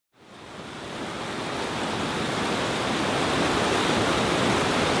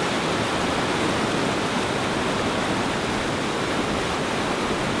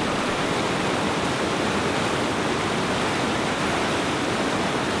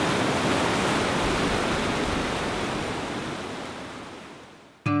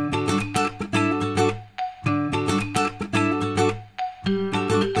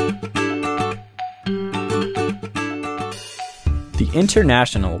The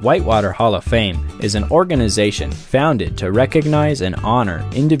International Whitewater Hall of Fame is an organization founded to recognize and honor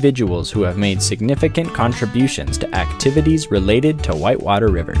individuals who have made significant contributions to activities related to whitewater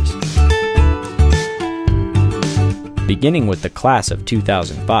rivers. Beginning with the class of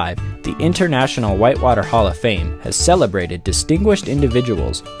 2005, the International Whitewater Hall of Fame has celebrated distinguished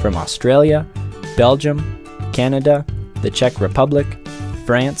individuals from Australia, Belgium, Canada, the Czech Republic,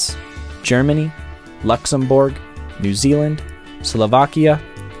 France, Germany, Luxembourg, New Zealand, Slovakia,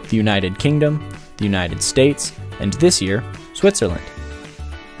 the United Kingdom, the United States, and this year, Switzerland.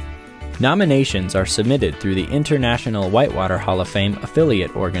 Nominations are submitted through the International Whitewater Hall of Fame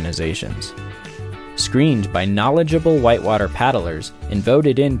affiliate organizations. Screened by knowledgeable whitewater paddlers and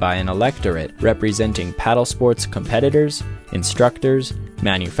voted in by an electorate representing paddle sports competitors, instructors,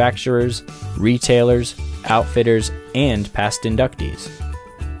 manufacturers, retailers, outfitters, and past inductees.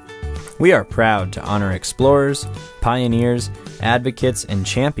 We are proud to honor explorers, pioneers, advocates, and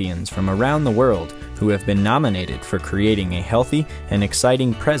champions from around the world who have been nominated for creating a healthy and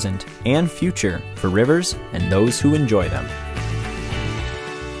exciting present and future for rivers and those who enjoy them.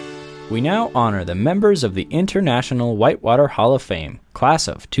 We now honor the members of the International Whitewater Hall of Fame, class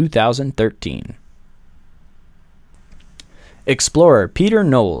of 2013. Explorer Peter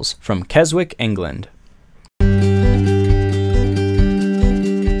Knowles from Keswick, England.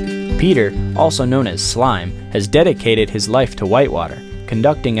 Peter, also known as Slime, has dedicated his life to whitewater,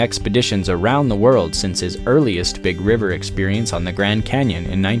 conducting expeditions around the world since his earliest big river experience on the Grand Canyon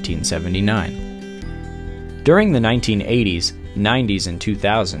in 1979. During the 1980s, 90s, and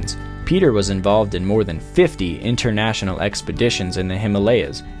 2000s, Peter was involved in more than 50 international expeditions in the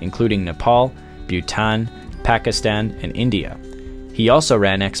Himalayas, including Nepal, Bhutan, Pakistan, and India. He also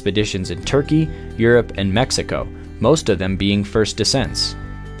ran expeditions in Turkey, Europe, and Mexico, most of them being first descents.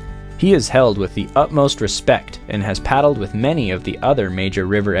 He is held with the utmost respect and has paddled with many of the other major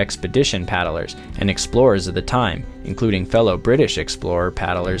river expedition paddlers and explorers of the time, including fellow British explorer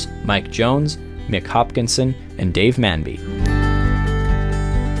paddlers Mike Jones, Mick Hopkinson, and Dave Manby.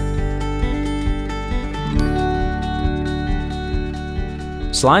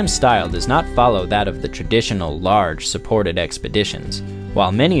 Slime's style does not follow that of the traditional large supported expeditions.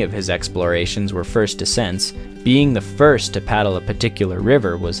 While many of his explorations were first descents, being the first to paddle a particular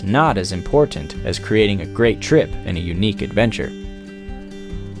river was not as important as creating a great trip and a unique adventure.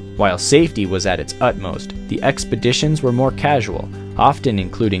 While safety was at its utmost, the expeditions were more casual, often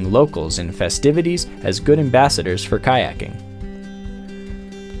including locals in festivities as good ambassadors for kayaking.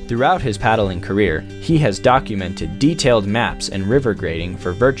 Throughout his paddling career, he has documented detailed maps and river grading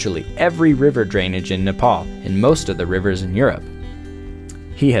for virtually every river drainage in Nepal and most of the rivers in Europe.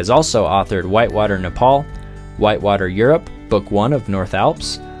 He has also authored Whitewater Nepal, Whitewater Europe, Book 1 of North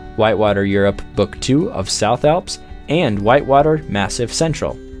Alps, Whitewater Europe, Book 2 of South Alps, and Whitewater Massif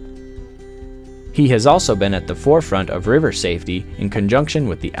Central. He has also been at the forefront of river safety in conjunction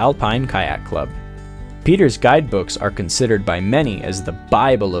with the Alpine Kayak Club. Peter's guidebooks are considered by many as the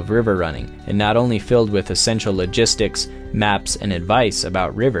Bible of river running, and not only filled with essential logistics, maps, and advice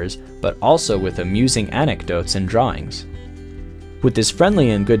about rivers, but also with amusing anecdotes and drawings. With his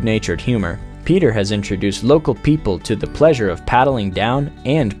friendly and good-natured humor, Peter has introduced local people to the pleasure of paddling down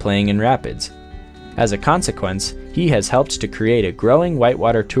and playing in rapids. As a consequence, he has helped to create a growing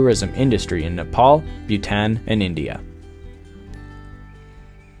whitewater tourism industry in Nepal, Bhutan, and India.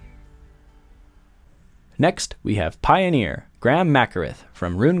 Next, we have pioneer Graham Mackereth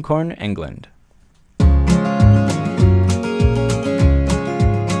from Runcorn, England.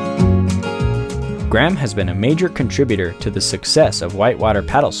 Graham has been a major contributor to the success of whitewater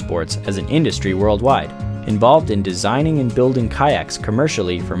paddle sports as an industry worldwide, involved in designing and building kayaks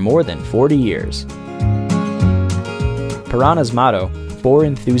commercially for more than 40 years. Piranha's motto, "For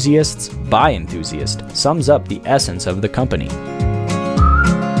enthusiasts, by enthusiasts," sums up the essence of the company.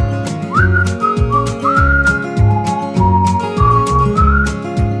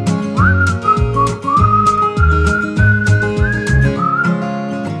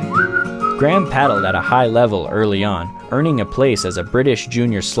 Graham paddled at a high level early on, earning a place as a British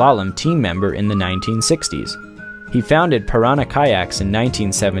junior slalom team member in the 1960s. He founded Piranha Kayaks in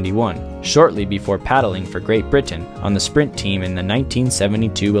 1971, shortly before paddling for Great Britain on the sprint team in the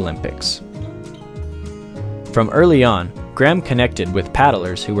 1972 Olympics. From early on, Graham connected with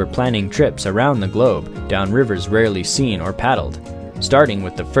paddlers who were planning trips around the globe down rivers rarely seen or paddled, starting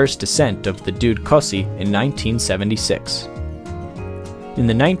with the first descent of the Dude Kosi in 1976. In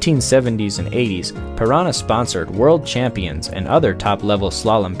the 1970s and 80s, Piranha sponsored world champions and other top-level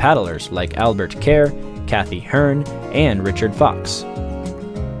slalom paddlers like Albert Kerr, Kathy Hearn, and Richard Fox.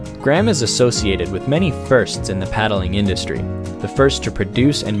 Graham is associated with many firsts in the paddling industry. the first to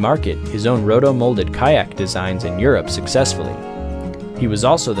produce and market his own roto-molded kayak designs in Europe successfully. He was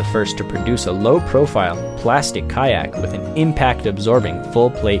also the first to produce a low-profile plastic kayak with an impact-absorbing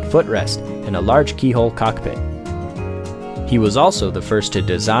full-plate footrest and a large keyhole cockpit. He was also the first to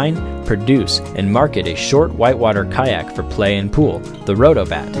design, produce, and market a short whitewater kayak for play and pool, the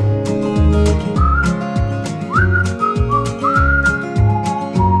Rotobat.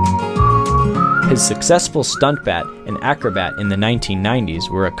 His successful stuntbat and acrobat in the 1990s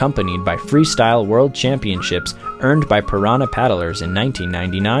were accompanied by freestyle world championships earned by Piranha paddlers in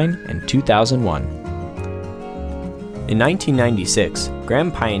 1999 and 2001. In 1996,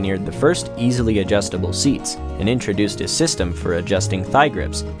 Graham pioneered the first easily adjustable seats and introduced a system for adjusting thigh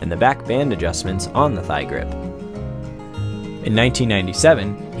grips and the back band adjustments on the thigh grip. In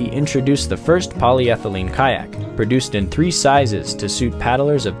 1997, he introduced the first polyethylene kayak, produced in 3 sizes to suit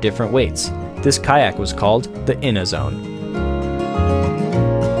paddlers of different weights. This kayak was called the Inazone.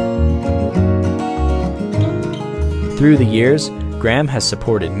 Through the years, Graham has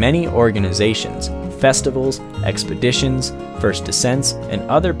supported many organizations, festivals, expeditions, first descents, and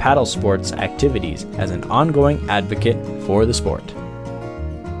other paddle sports activities as an ongoing advocate for the sport.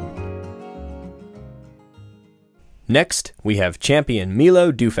 Next, we have champion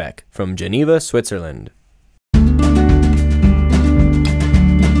Milo Duffek from Geneva, Switzerland.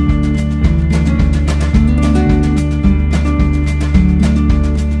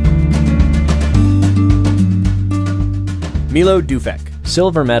 Milo Duffek,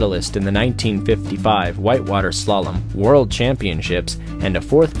 silver medalist in the 1955 Whitewater Slalom World Championships and a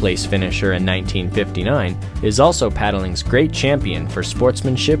 4th place finisher in 1959, is also paddling's great champion for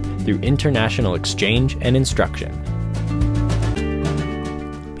sportsmanship through international exchange and instruction.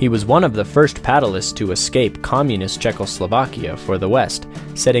 He was one of the first paddlists to escape communist Czechoslovakia for the West,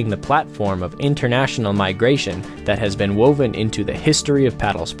 setting the platform of international migration that has been woven into the history of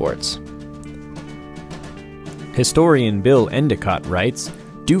paddle sports. Historian Bill Endicott writes,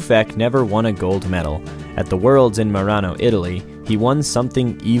 Duffek never won a gold medal. At the Worlds in Merano, Italy, he won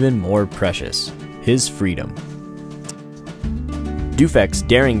something even more precious, his freedom. Duffek's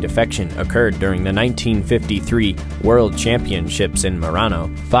daring defection occurred during the 1953 World Championships in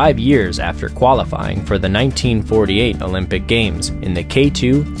Merano, 5 years after qualifying for the 1948 Olympic Games in the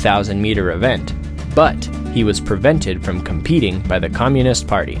K2 1,000-meter event, but he was prevented from competing by the Communist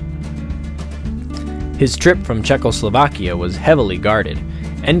Party. His trip from Czechoslovakia was heavily guarded.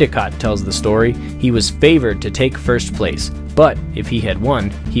 Endicott tells the story he was favored to take first place, but if he had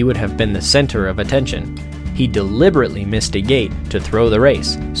won, he would have been the center of attention. He deliberately missed a gate to throw the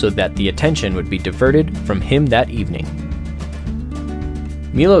race so that the attention would be diverted from him that evening.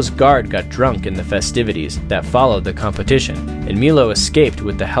 Milo's guard got drunk in the festivities that followed the competition, and Milo escaped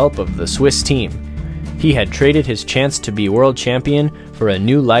with the help of the Swiss team. He had traded his chance to be world champion for a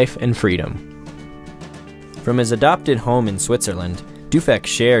new life and freedom. From his adopted home in Switzerland, Duffek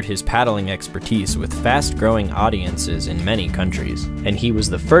shared his paddling expertise with fast-growing audiences in many countries, and he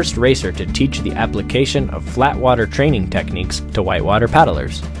was the first racer to teach the application of flat water training techniques to whitewater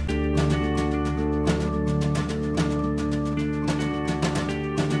paddlers.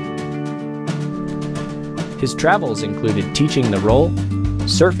 His travels included teaching the roll,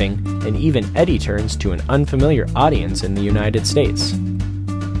 surfing, and even eddy turns to an unfamiliar audience in the United States.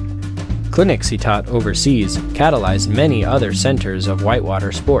 Clinics he taught overseas catalyzed many other centers of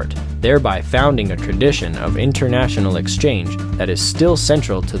whitewater sport, thereby founding a tradition of international exchange that is still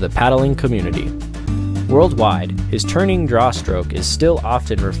central to the paddling community. Worldwide, his turning draw stroke is still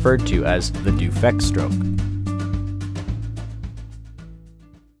often referred to as the Duffek stroke.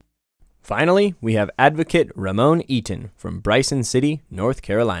 Finally, we have advocate Ramon Eaton from Bryson City, North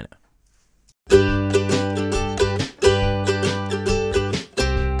Carolina.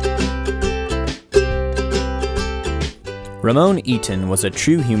 Ramon Eaton was a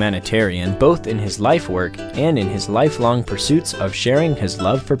true humanitarian both in his life work and in his lifelong pursuits of sharing his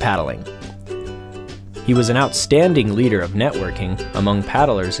love for paddling. He was an outstanding leader of networking among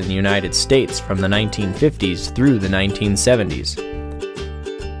paddlers in the United States from the 1950s through the 1970s.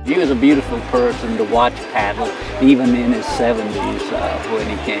 He was a beautiful person to watch paddle, even in his 70s when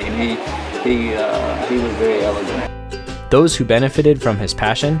he came. He was very elegant. Those who benefited from his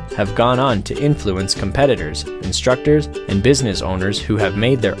passion have gone on to influence competitors, instructors, and business owners who have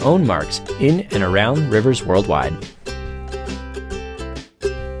made their own marks in and around rivers worldwide.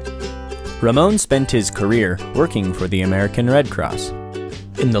 Ramon spent his career working for the American Red Cross.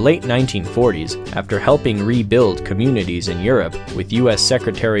 In the late 1940s, after helping rebuild communities in Europe with U.S.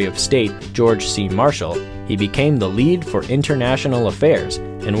 Secretary of State George C. Marshall, he became the lead for international affairs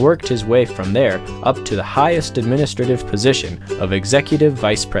and worked his way from there up to the highest administrative position of Executive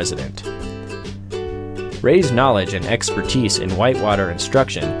Vice President. Ray's knowledge and expertise in whitewater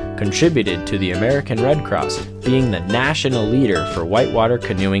instruction contributed to the American Red Cross being the national leader for whitewater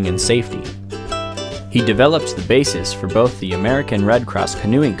canoeing and safety. He developed the basis for both the American Red Cross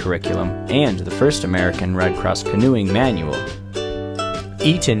canoeing curriculum and the first American Red Cross canoeing manual.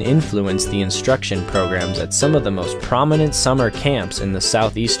 Eaton influenced the instruction programs at some of the most prominent summer camps in the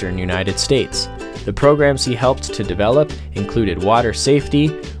southeastern United States. The programs he helped to develop included water safety,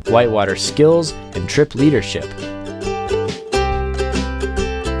 whitewater skills, and trip leadership.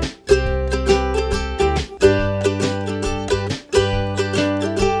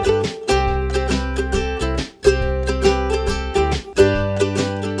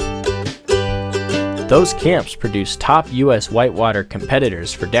 Those camps produced top U.S. whitewater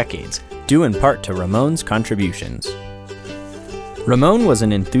competitors for decades, due in part to Ramon's contributions. Ramon was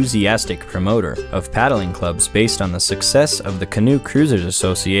an enthusiastic promoter of paddling clubs based on the success of the Canoe Cruisers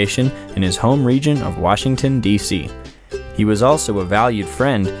Association in his home region of Washington, D.C. He was also a valued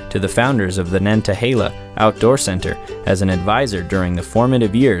friend to the founders of the Nantahala Outdoor Center as an advisor during the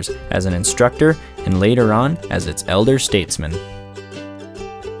formative years as an instructor and later on as its elder statesman.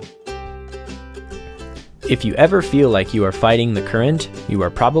 If you ever feel like you are fighting the current, you are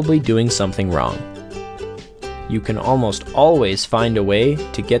probably doing something wrong. You can almost always find a way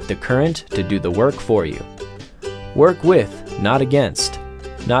to get the current to do the work for you. Work with, not against,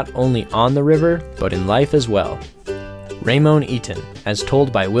 not only on the river, but in life as well. Ramon Eaton, as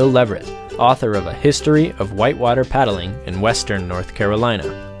told by Will Leverett, author of A History of Whitewater Paddling in Western North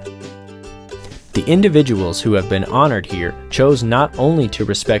Carolina. The individuals who have been honored here chose not only to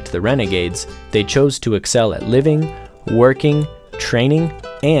respect the renegades, they chose to excel at living, working, training,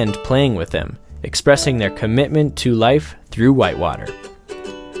 and playing with them, expressing their commitment to life through whitewater.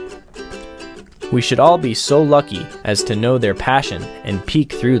 We should all be so lucky as to know their passion and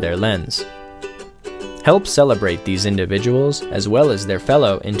peek through their lens. Help celebrate these individuals as well as their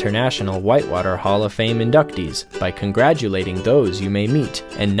fellow International Whitewater Hall of Fame inductees by congratulating those you may meet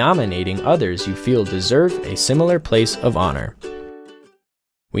and nominating others you feel deserve a similar place of honor.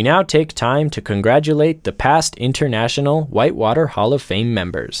 We now take time to congratulate the past International Whitewater Hall of Fame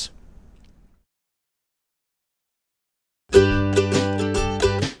members.